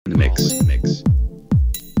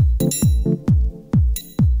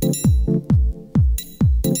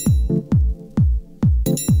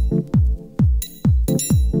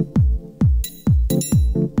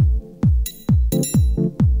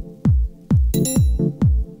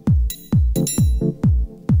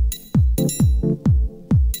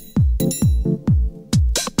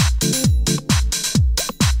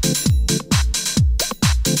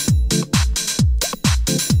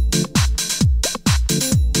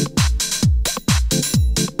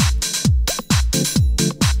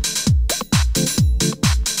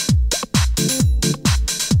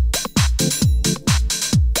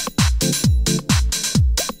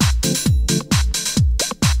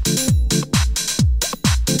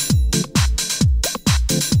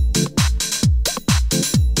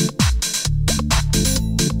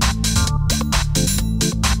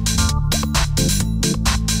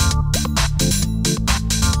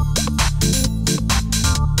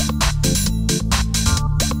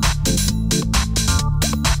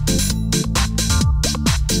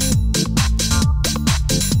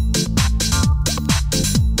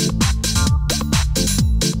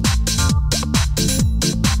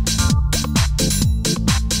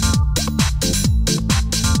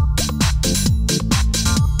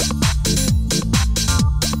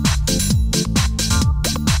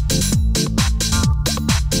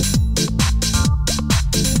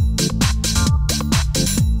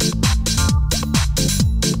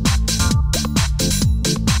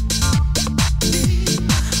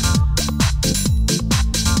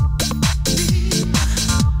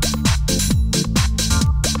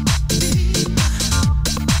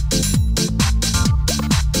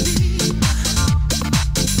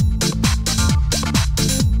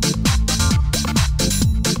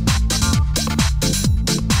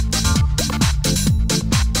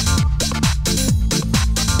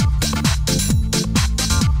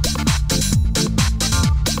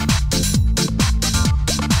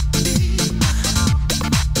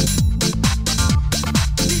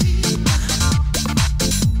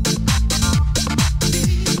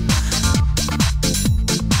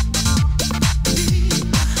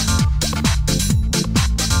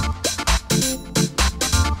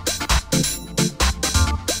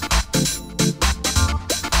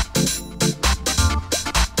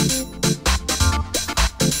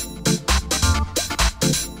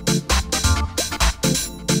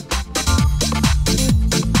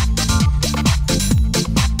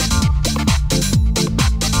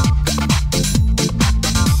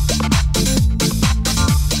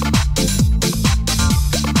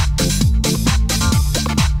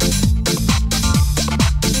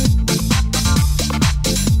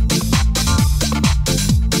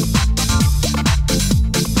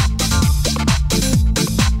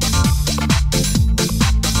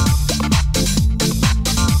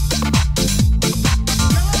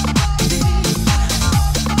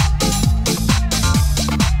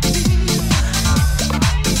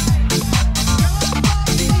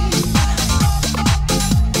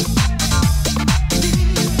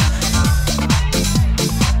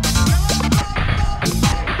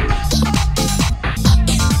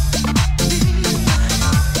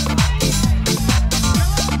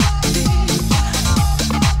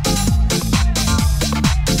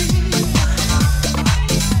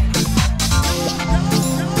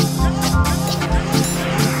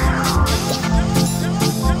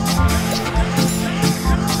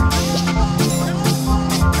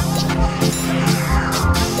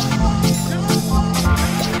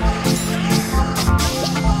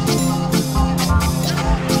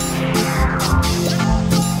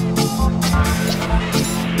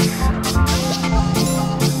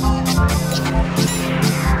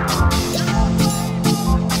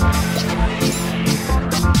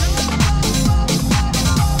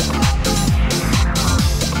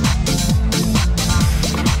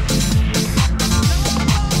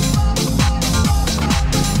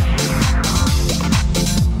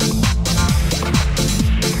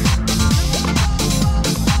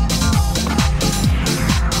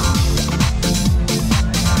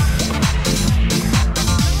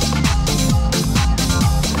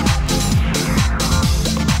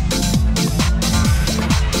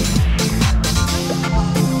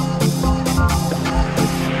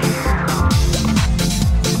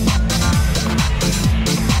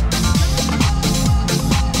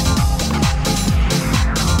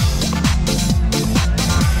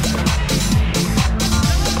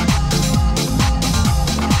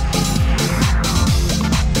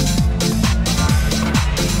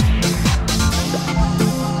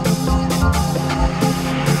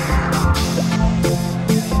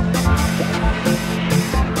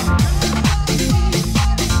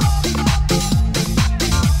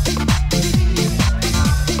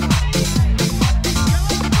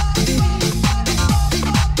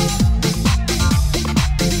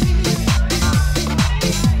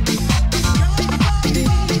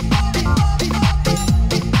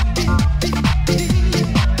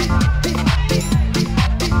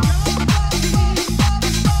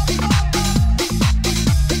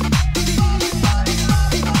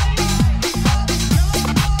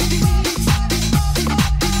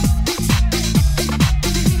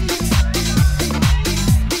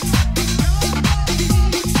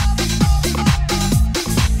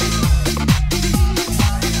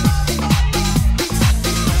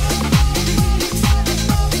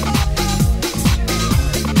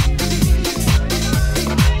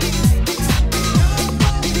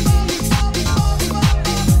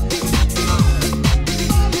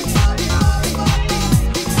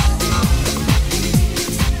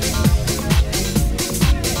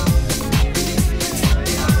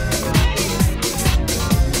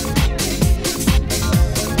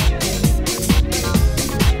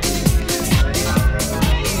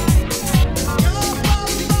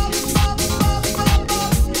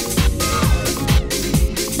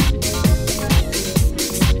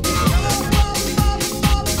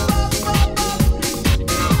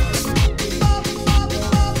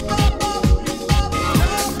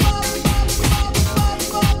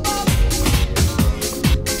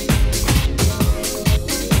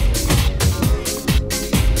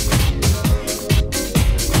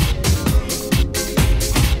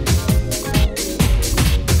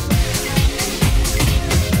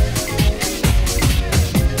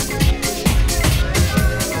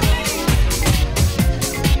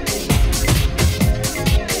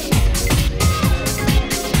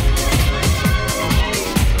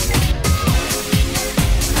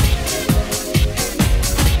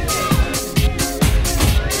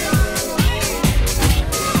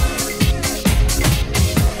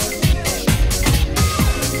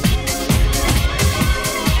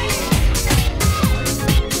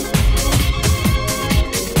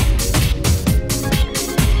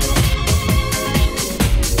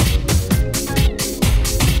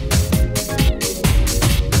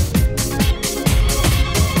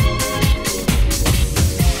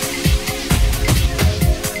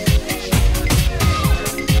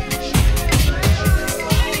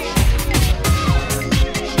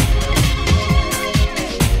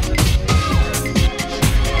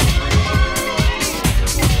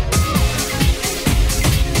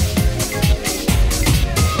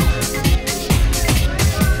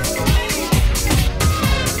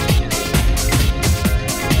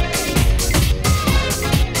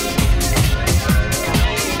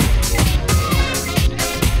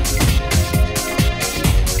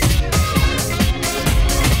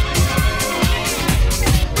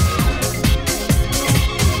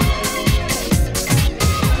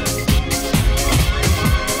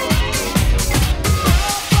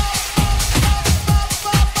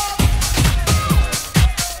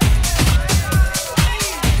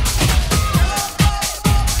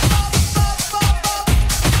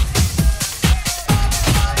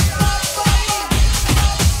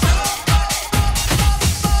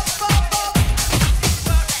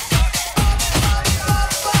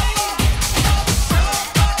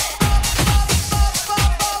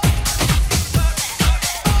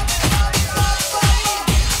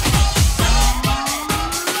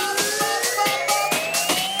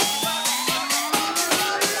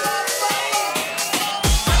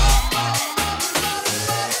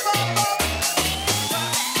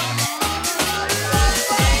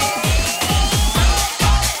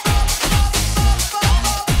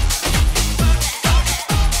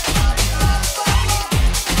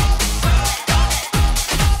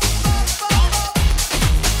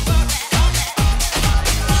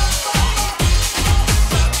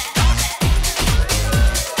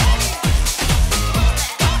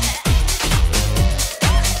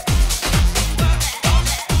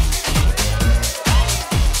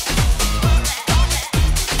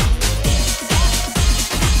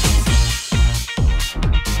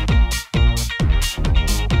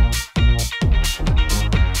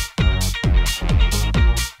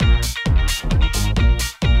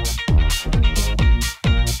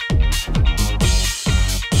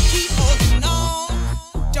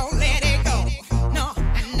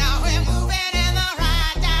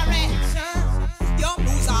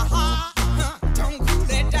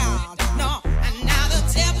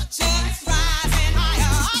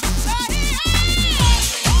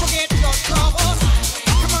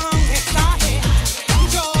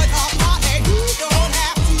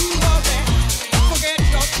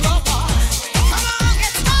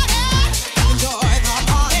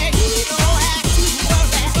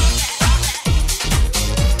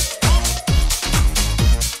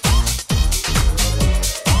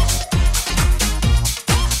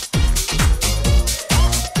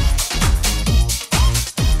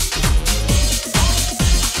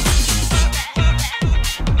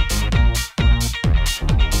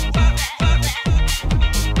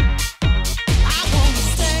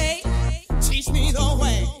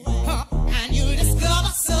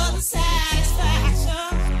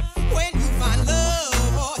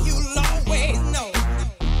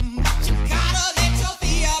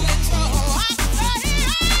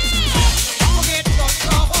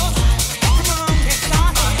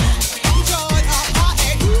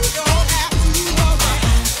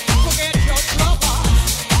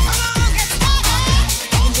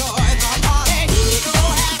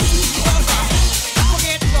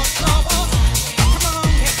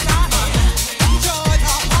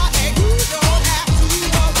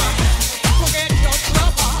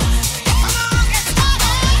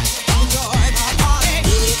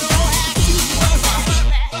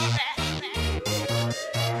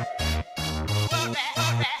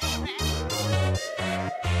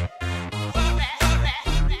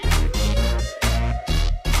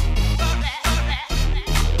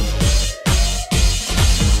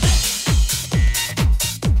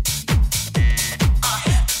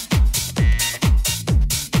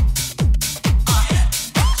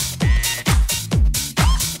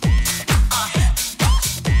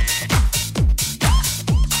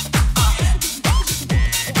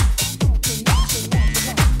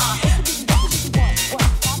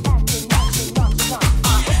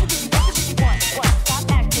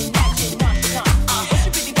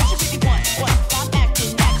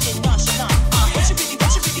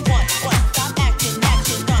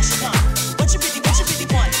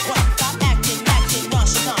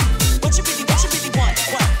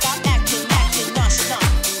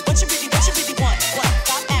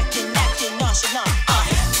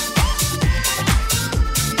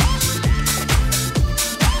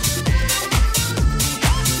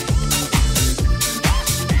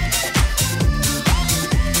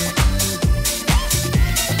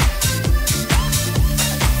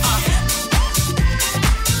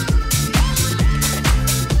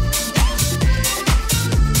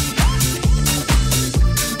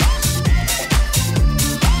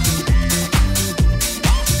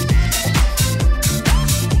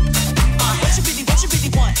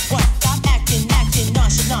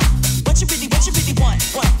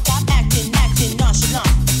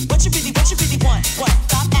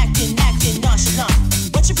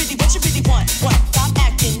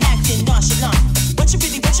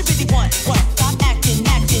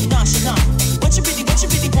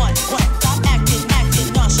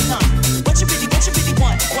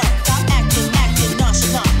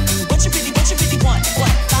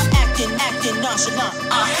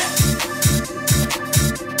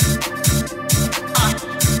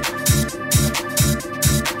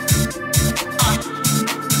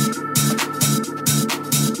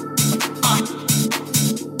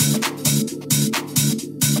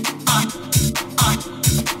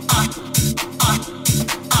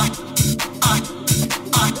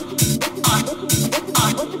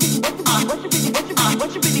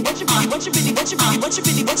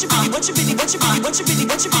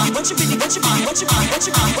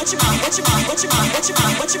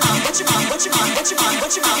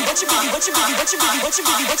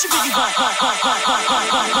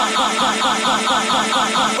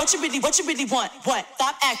What you really want? What?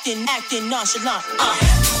 Stop acting nonchalant.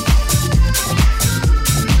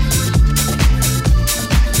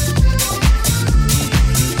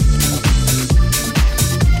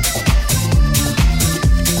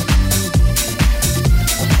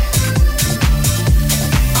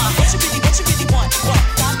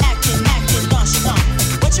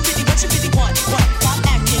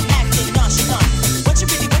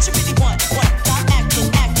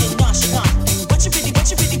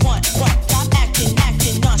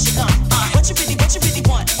 What you really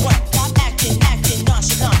want?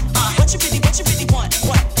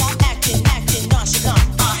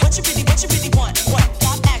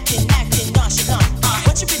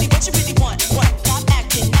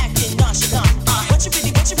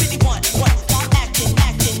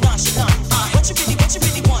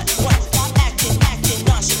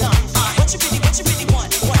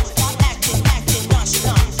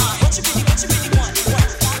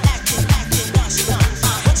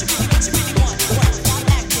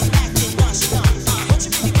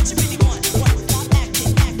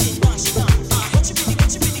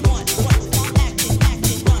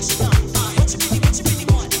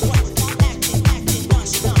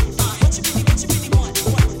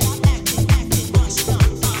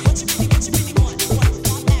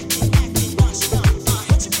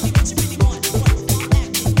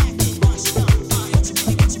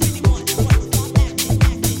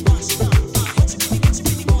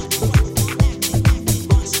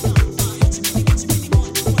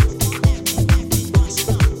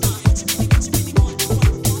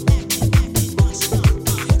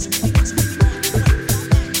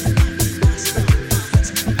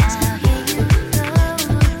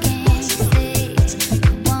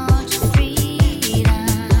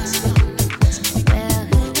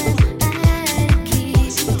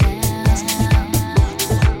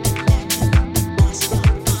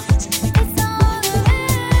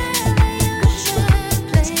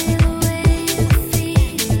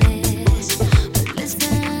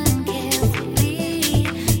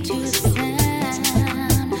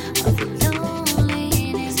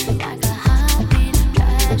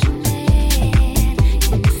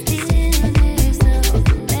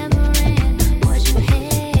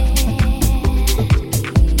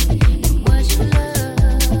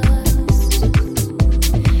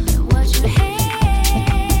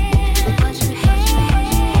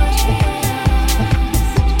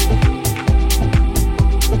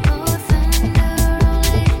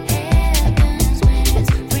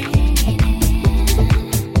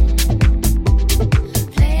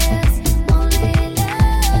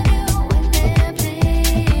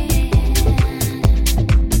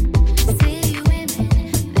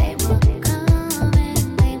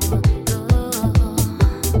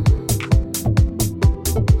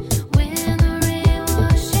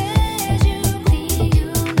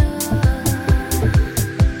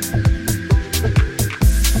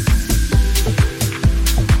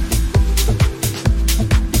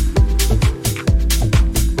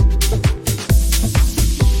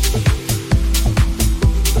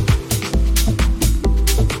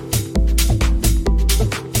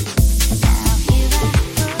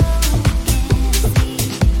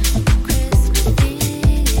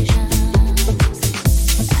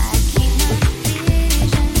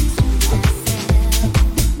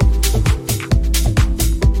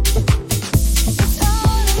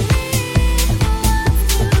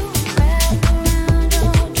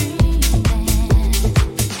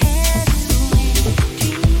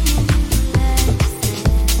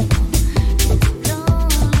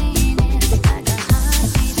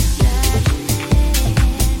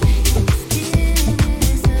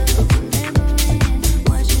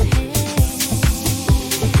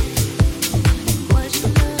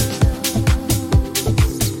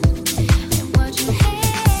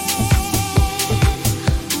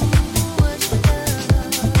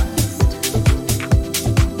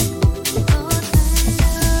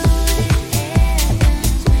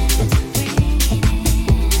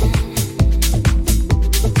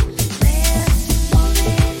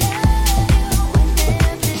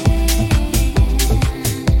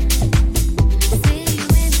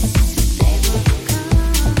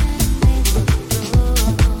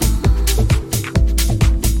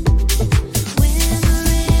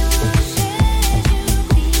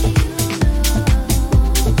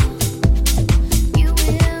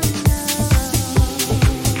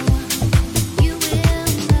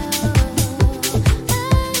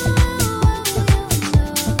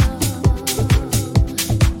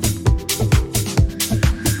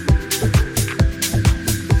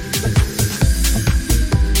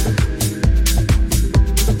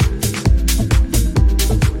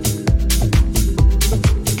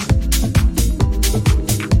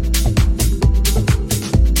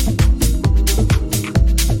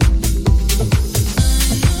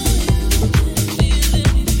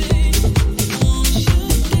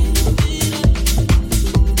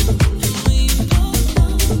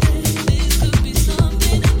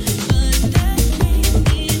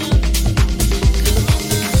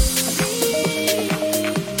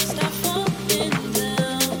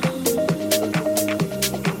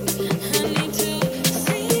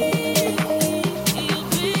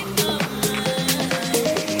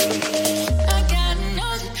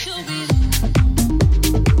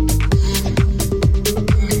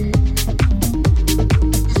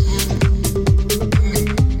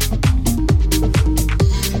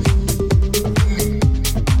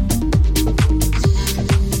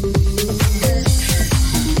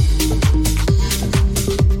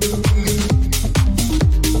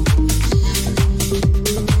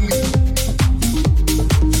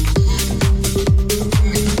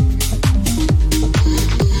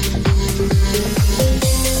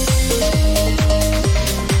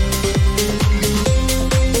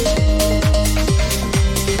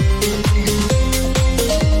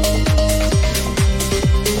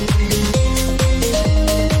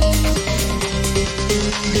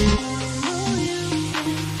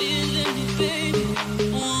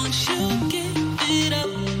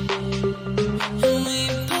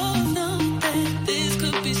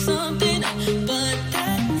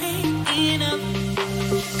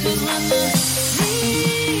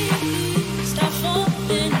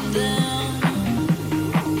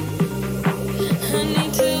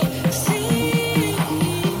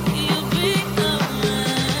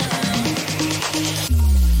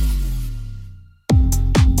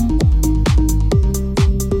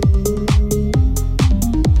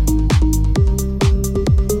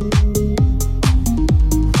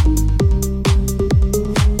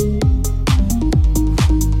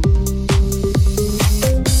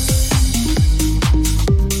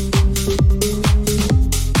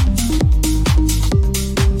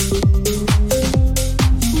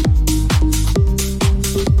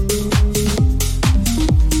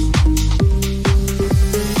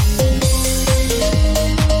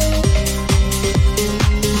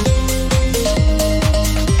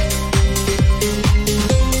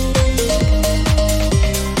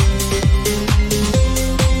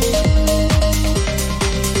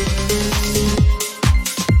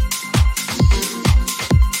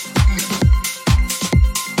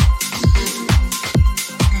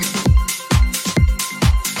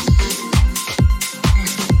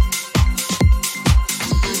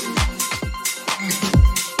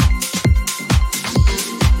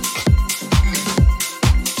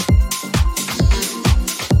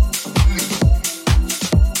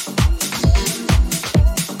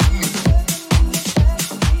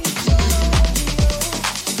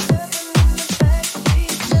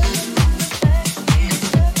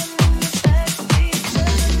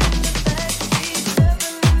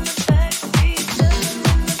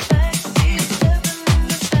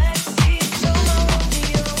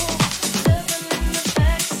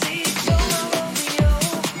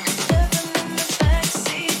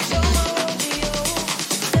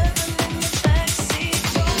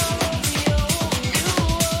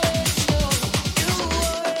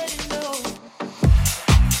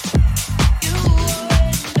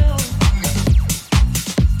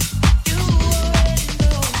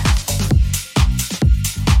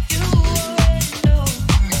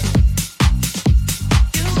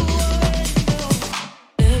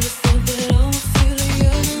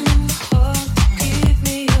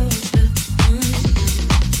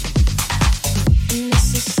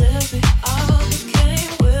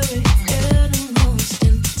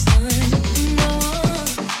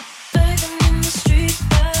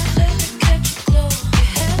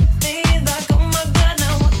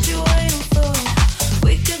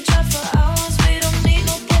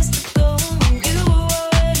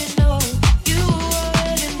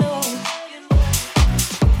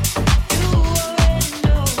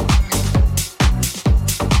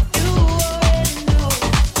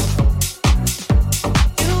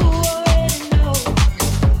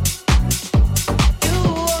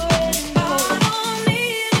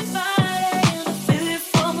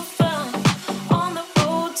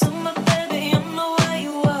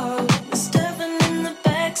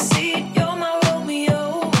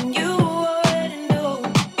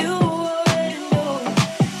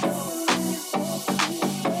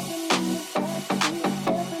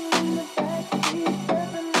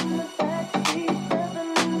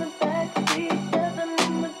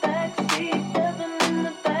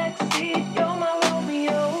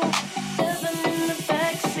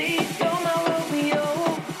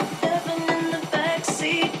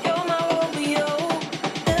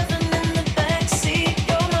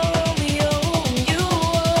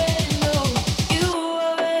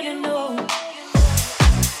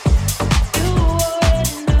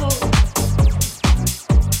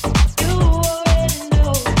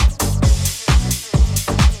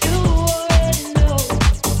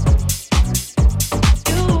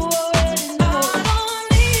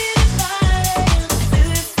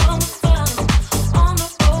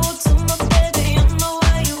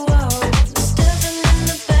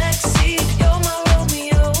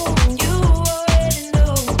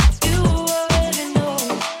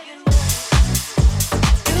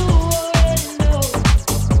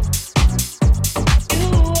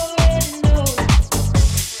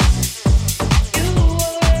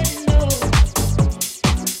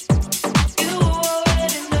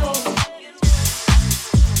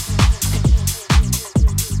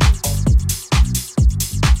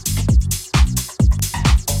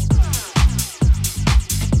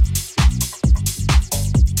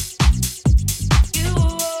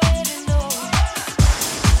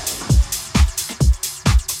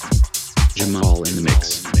 Jamal in the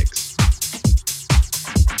mix.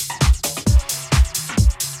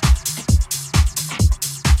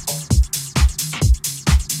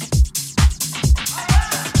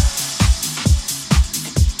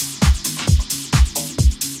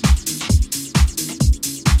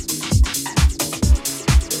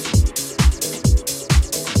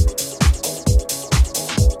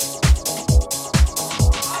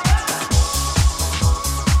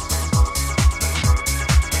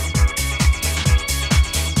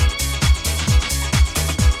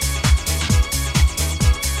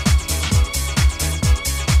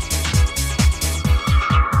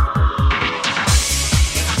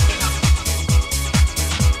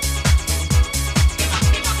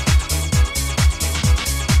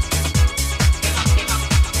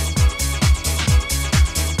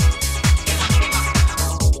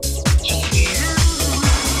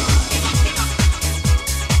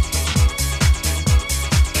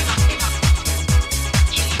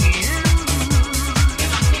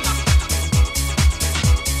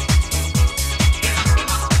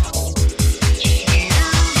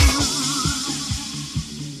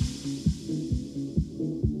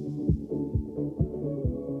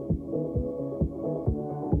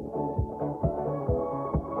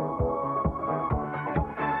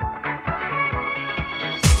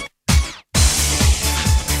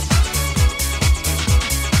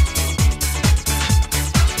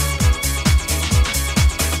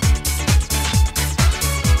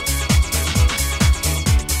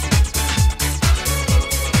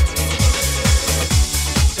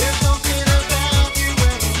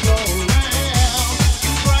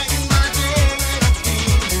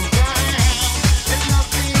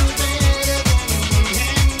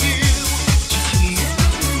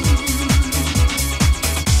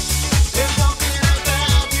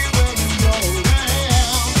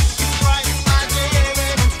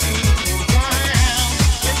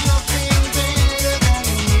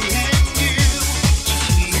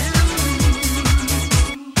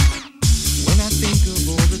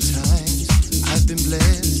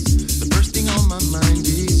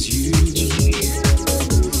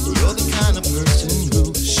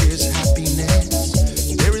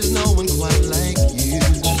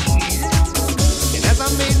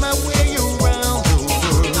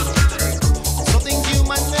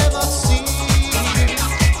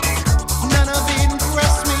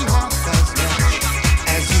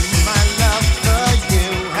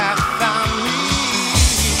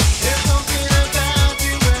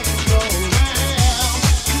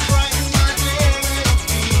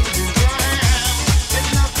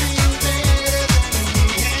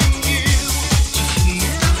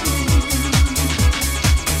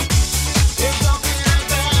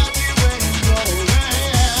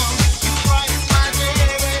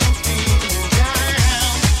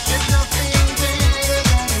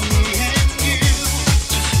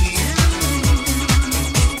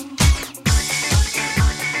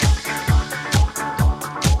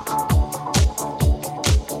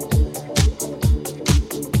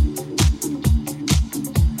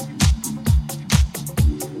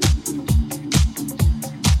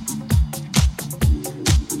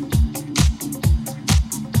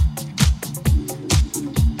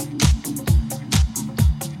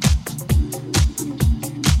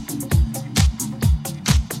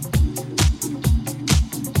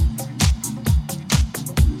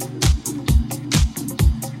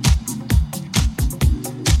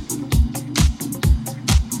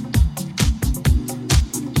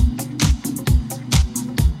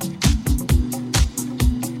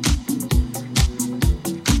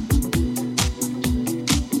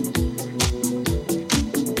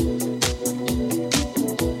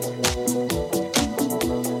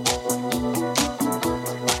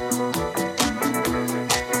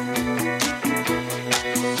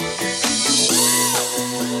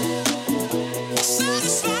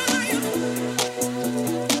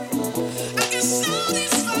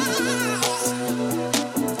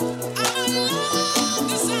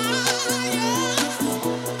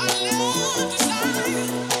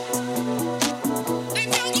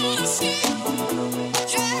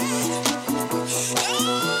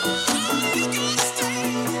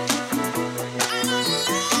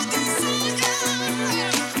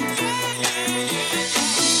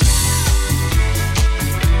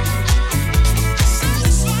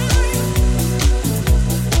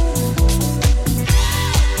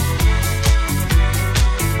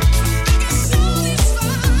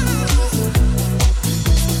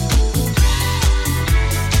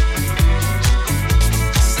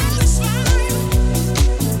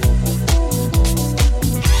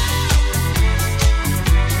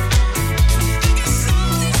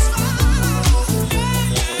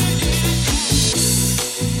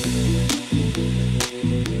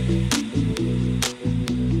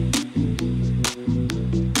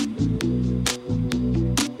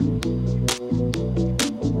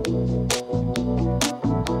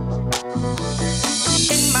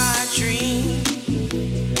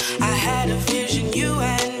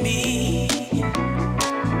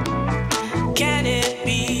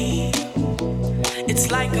 It's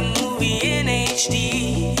like a movie in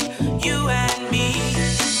HD. You and me,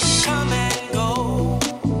 come and go.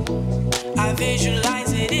 I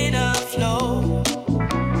visualize it in a flow.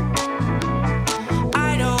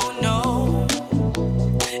 I don't know.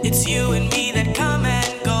 It's you and me that come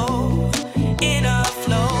and go in a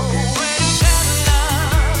flow. When I fell in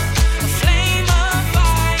love, a flame of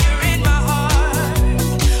fire in my heart,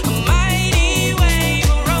 a mighty wave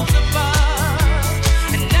rose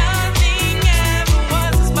above, and nothing ever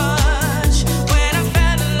was as much. When I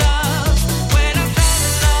fell in love, when I fell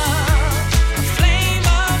in love, a flame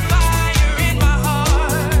of fire in my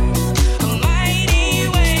heart, a mighty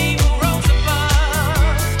wave rose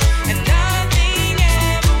above, and nothing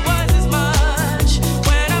ever was as much.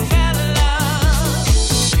 When I fell in love.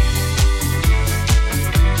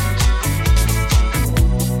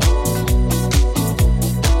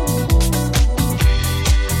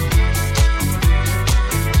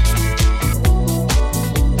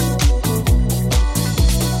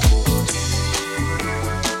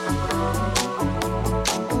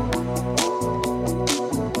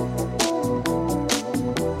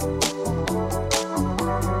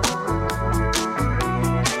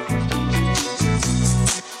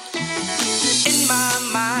 In my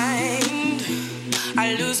mind,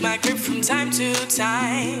 I lose my grip from time to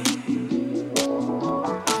time.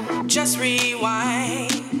 Just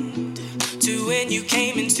rewind to when you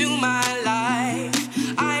came into my life.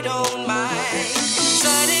 I don't mind.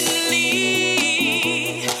 Suddenly,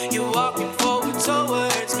 you're walking forward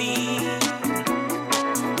towards me.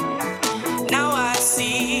 Now I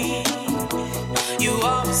see you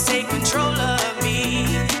always take control of me.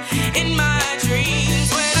 In my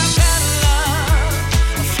dreams, when I fell in love,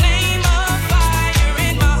 a flame of fire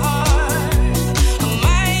in my heart, a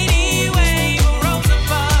mighty wave rose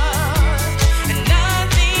above, and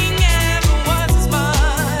nothing ever was as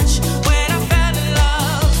much. When I fell in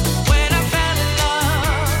love, when I fell in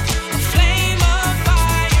love, a flame of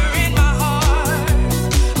fire in my heart,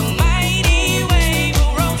 a mighty wave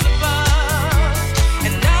rose above,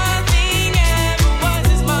 and nothing ever was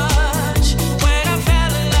as much. When I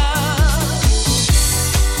fell in love.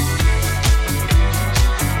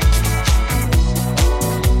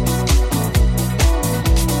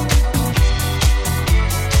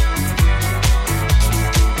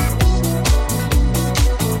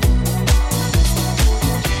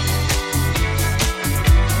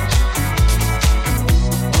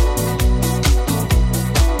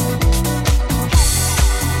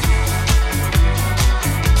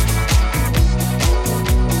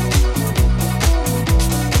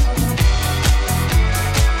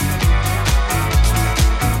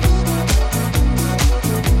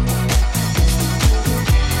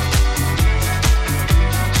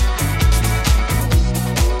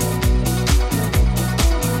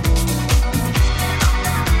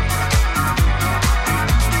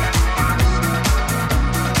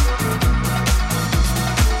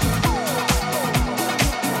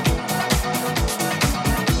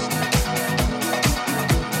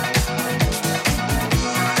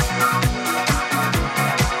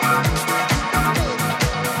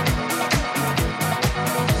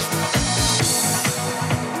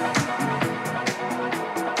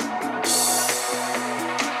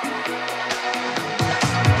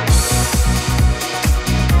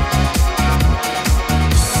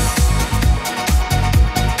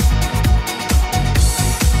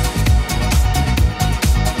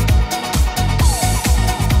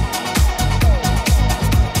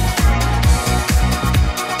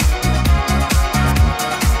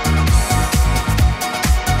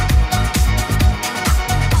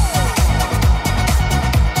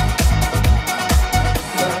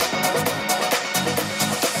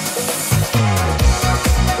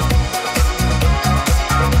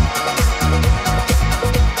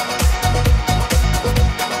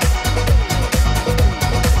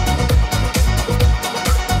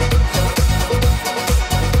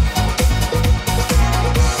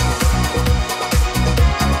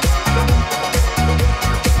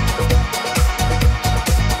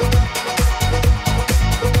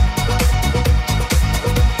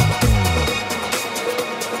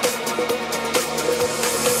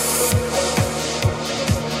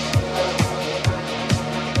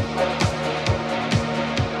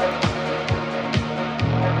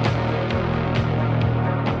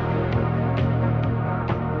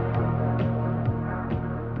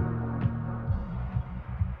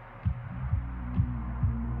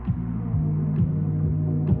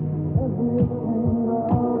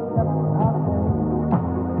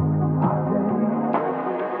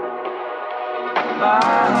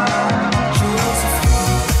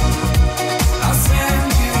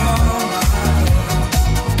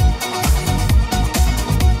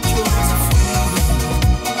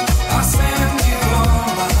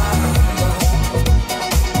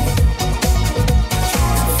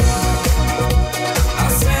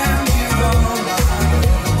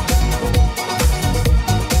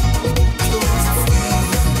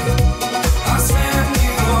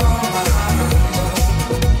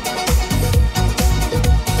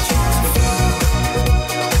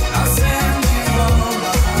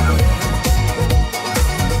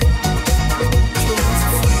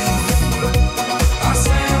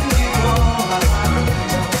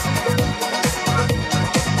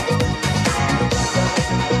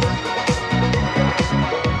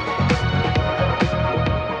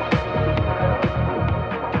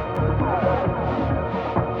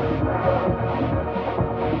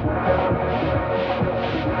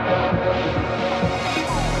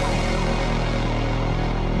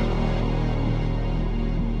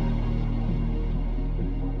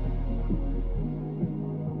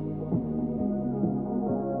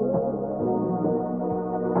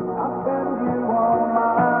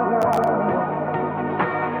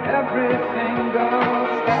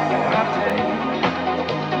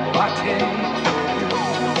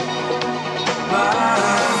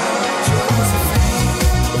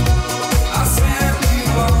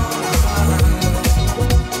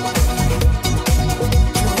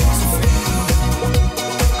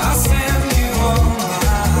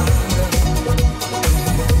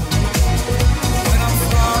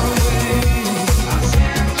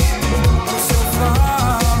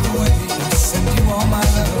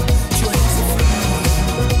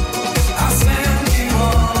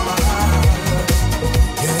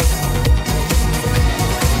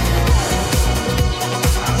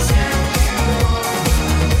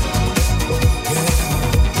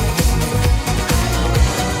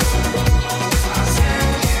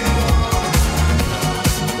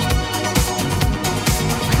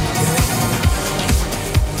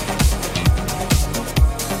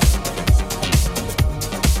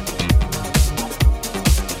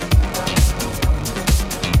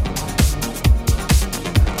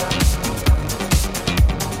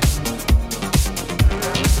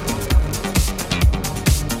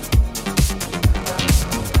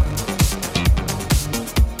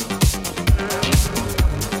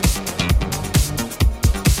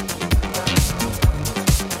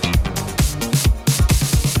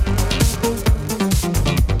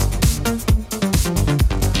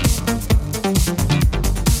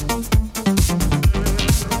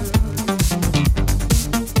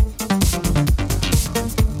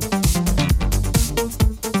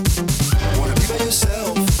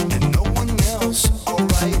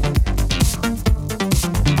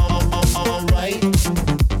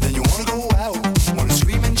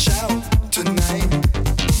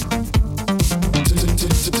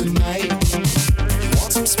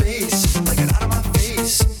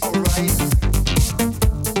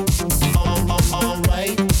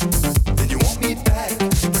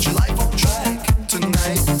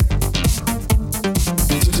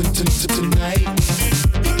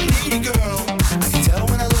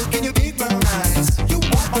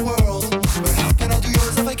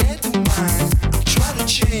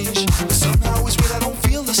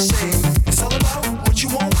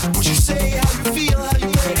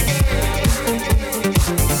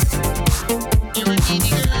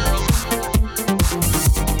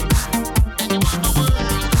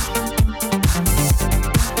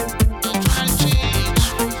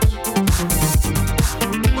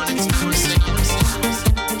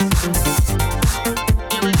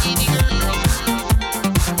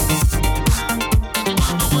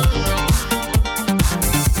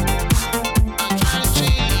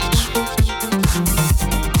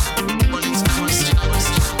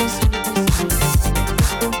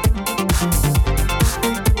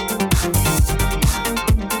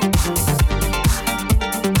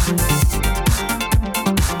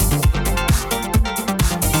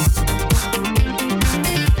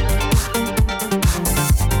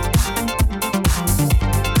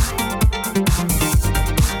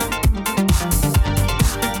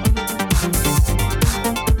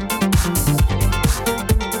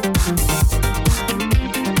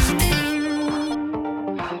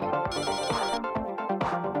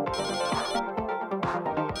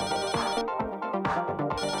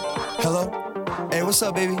 What's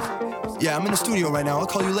up, baby? Yeah, I'm in the studio right now. I'll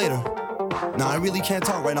call you later. Nah, I really can't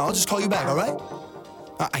talk right now. I'll just call you back, all right?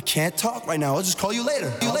 I can't talk right now. I'll just call you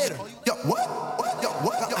later. Yo, what? Yo,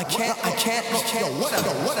 what? I can't. Yo,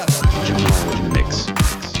 whatever. Mix.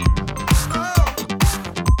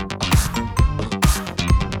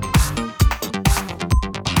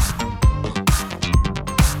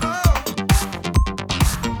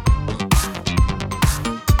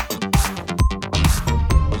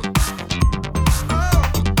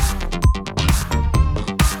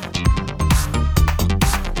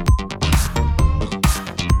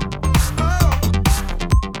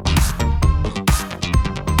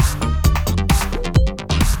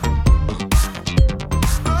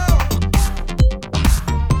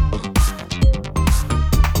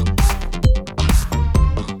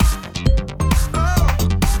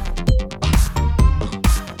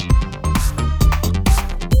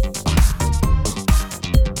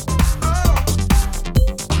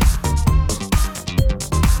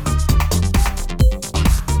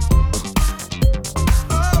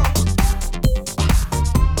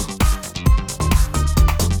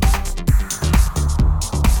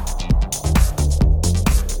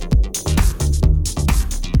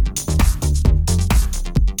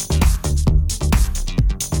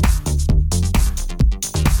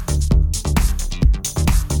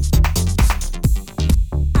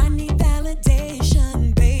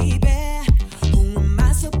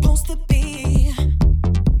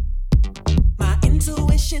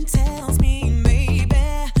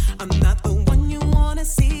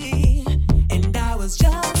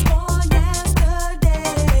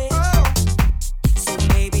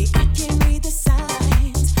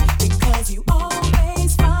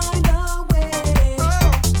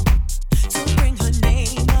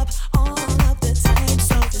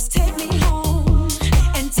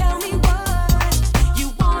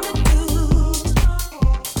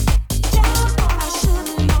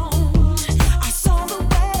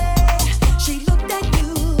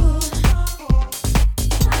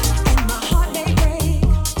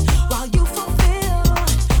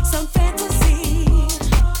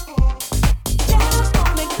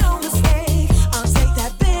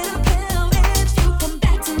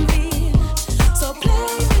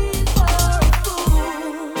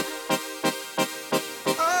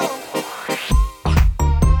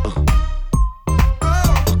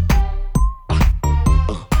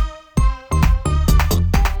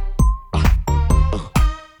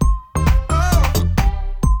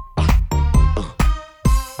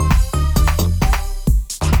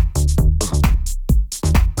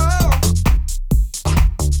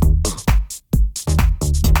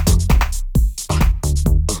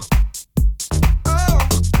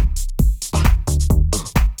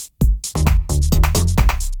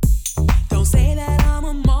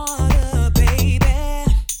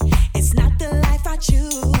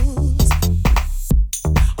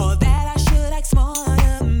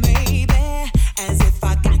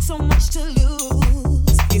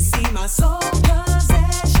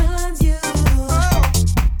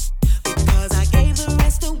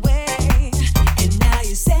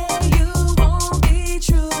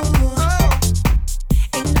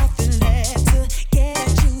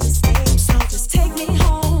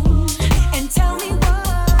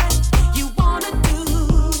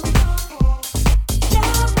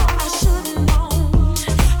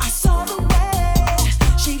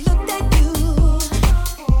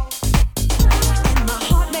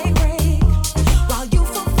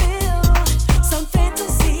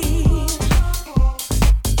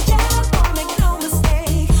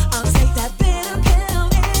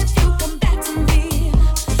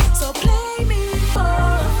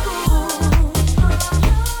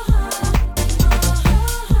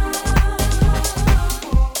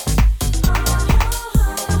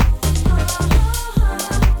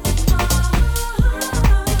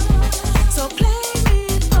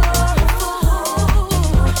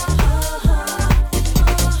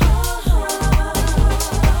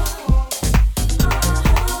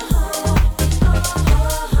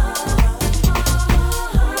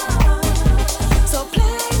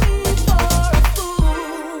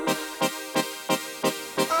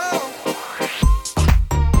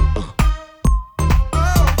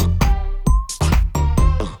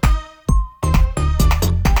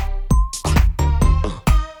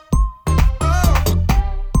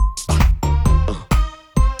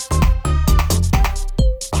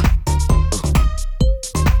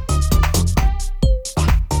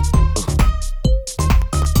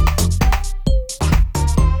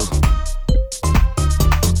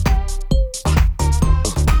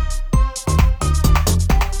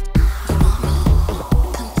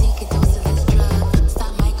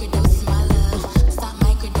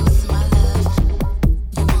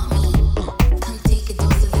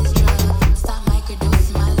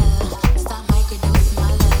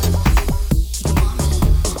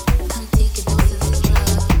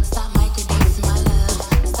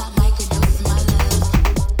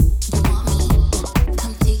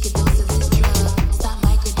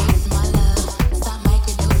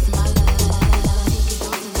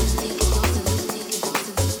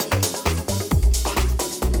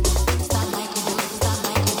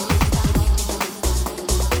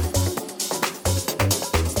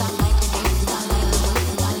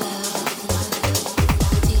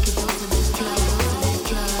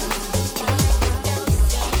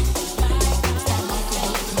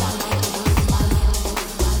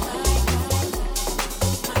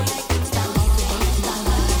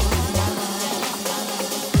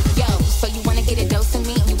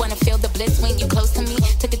 bliss when you close to me.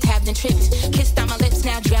 Took a tab then tripped. Kissed on my lips,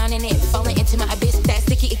 now drowning it. Falling into my abyss. That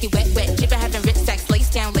sticky, icky, wet, wet. Dripping, having rip sex. Lace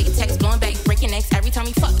down, latex. Blowing back, breaking necks. Every time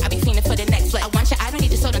we fuck, I be feeling for the next flex. I want you, I don't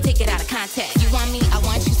need you, so don't take it out of context. You want me, I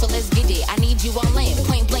want you, so let's get it. I need you all in.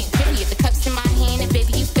 Point blank, period. The cups in my hand, and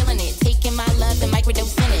baby, you feeling it. Taking my love and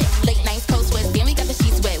microdosing it. Late nights, coast west, damn, we got the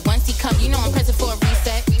sheets wet. Once he come, you know I'm present for a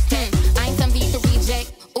reset. I ain't something you can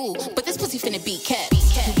reject. Ooh, but this pussy finna be kept.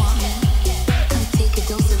 You want me? Come take a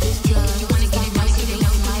dose of this drug. You wanna get it,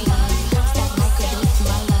 microdose my love. Stop microdose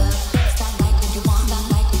my love. Stop microdose, you want stop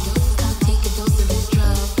microdose. Come take a dose of this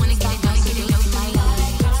drug. Wanna get it, microdose my love.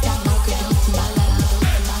 Stop microdose my love.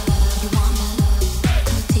 You want me?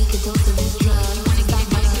 Come take a dose of this drug. You wanna get it,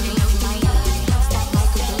 microdose my love. Stop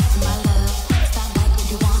microdose my love. Stop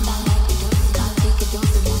microdose, you want my microdose. Come take a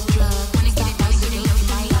dose of this drug. Wanna get it, microdose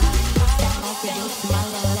my love. Stop microdose my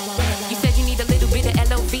love. You said you need a little bit of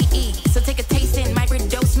LOVE, so take a taste and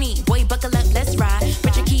microdose me. Boy, buckle up, let's ride.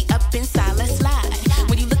 Put your key up inside, let's slide.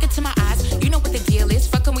 When you look into my eyes, you know what the deal is.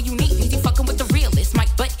 Fucking when you need me, you fucking with the realest. Mic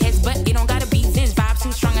butt heads, but it don't gotta be this. Vibe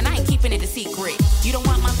too strong and I ain't keeping it a secret. You don't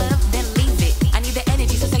want my love, then leave it. I need the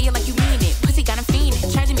energy, so say it like you mean it. Pussy got him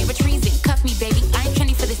fiending, charging me for treason. Cuff me, baby, I ain't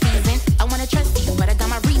trendy for the season. I wanna trust you, but I got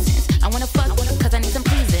my reasons. I wanna fuck, cause I need some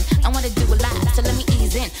pleasing. I wanna do a lot, so let me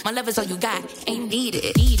ease in. My love is all you got, ain't need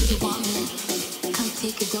it. You want me? Come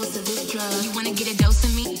take a dose of this drug. You wanna get a dose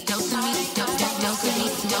of me? Dose of me? Dose of me?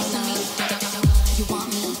 Dose of me? You want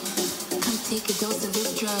me? Come take a dose of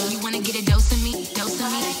this drug. You wanna get a dose of me? Dose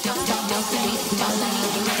of me? Dose of me? Dose of me?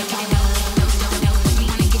 You wanna get a dose.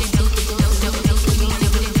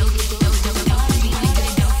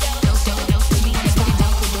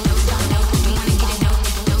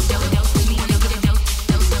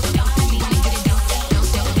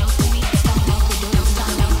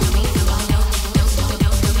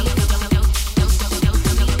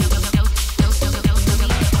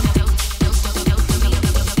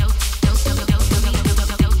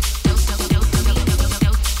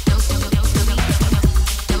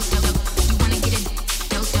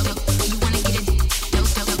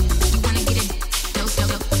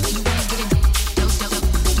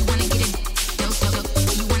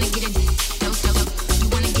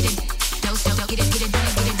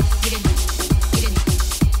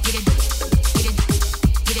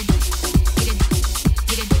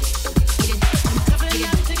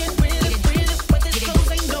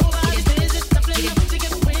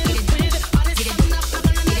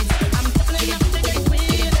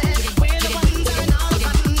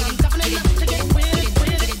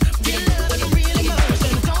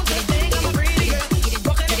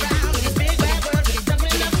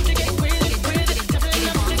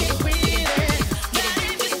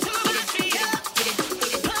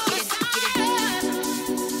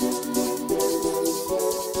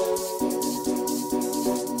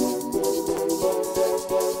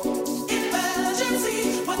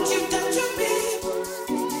 What you done to me?